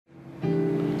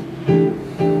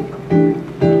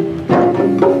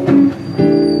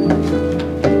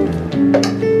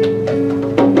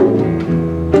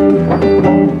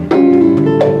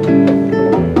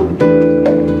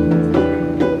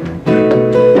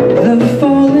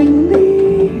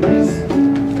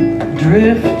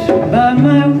drift by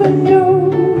my window,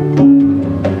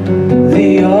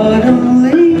 the autumn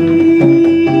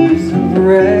leaves of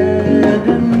red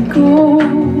and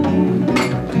gold.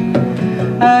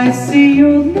 I see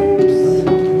your lips,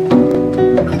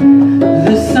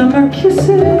 the summer kisses,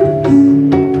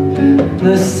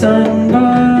 the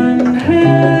sunburned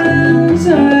hands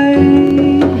I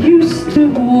used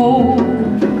to hold.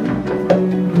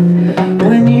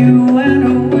 When you went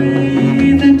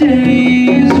away, the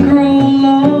days grow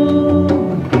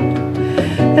long,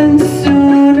 and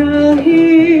soon I'll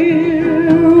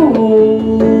hear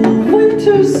old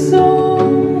winter's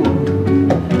song.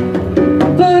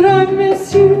 But I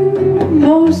miss you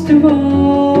most of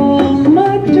all,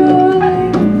 my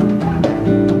darling,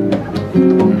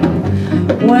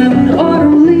 when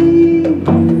autumn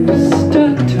leaves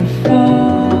start to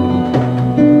fall.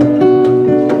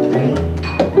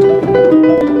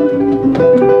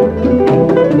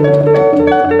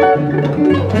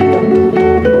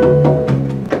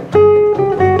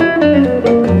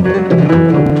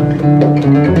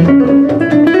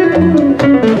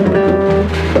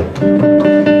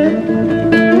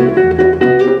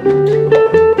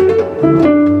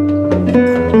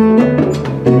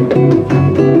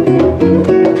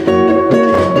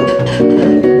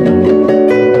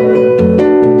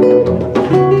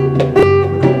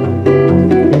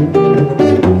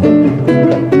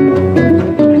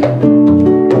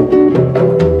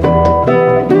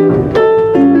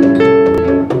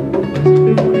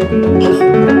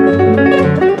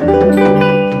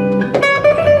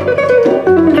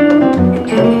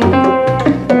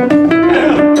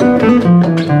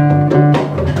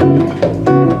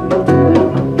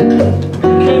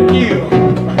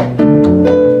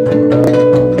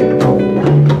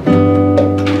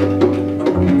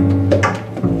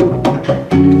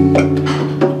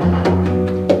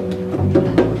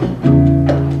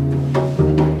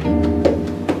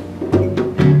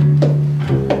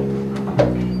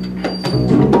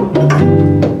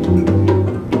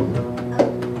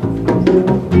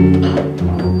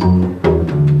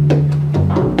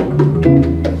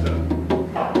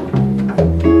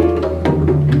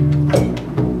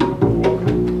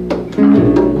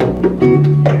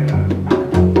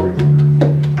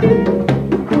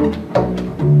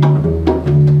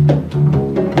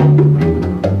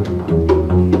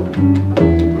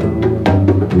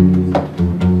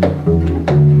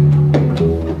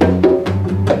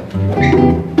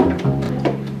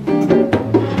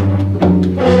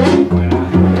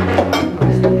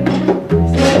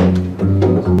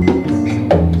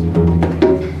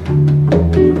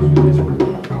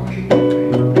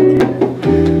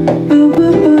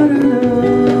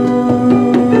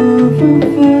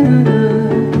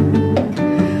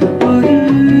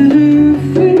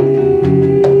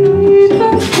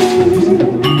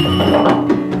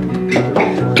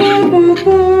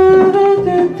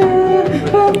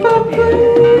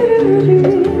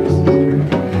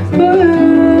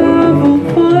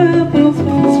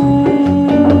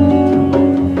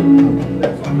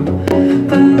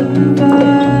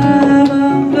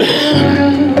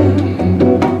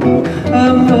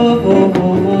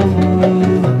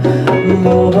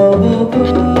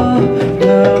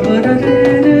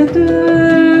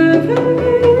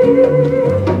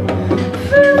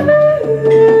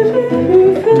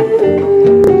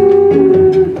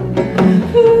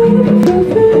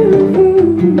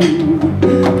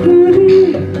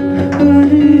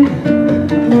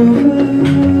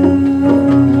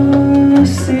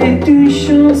 C'est une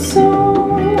chanson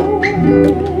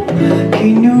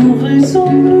qui nous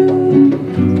ressemble.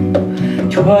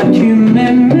 Toi tu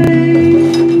m'aimais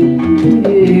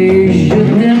et je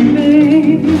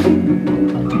t'aimais.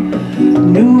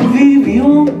 Nous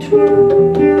vivions tous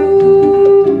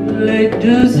les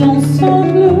deux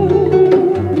ensemble.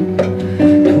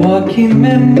 Toi qui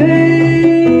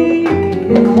m'aimais,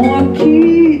 moi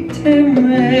qui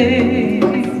t'aimais.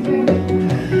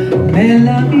 Mais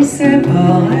la vie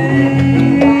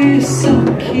séparée sans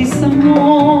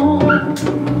kissamment,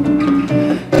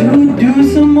 tout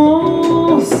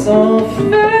doucement, sans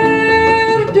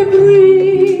faire de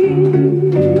bruit.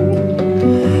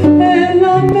 Et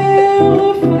la mer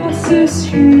efface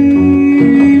sur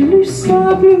le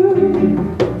sable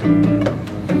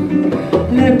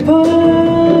les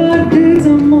pas des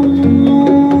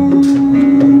amants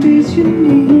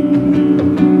désunis.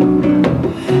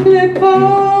 Les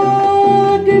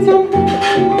pas des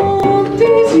amants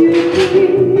désunis.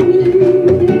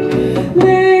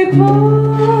 Les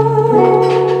pas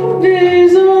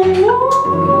des amants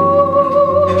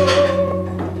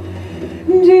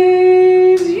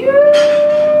désunis.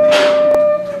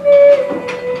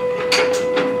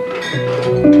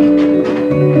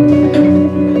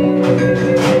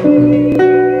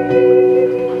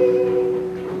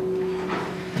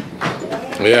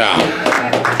 Yeah.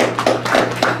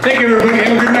 Thank you, everybody.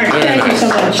 Have a good night. Thank you so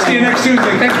much. See you next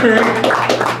Tuesday. Thanks,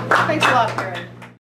 Barry.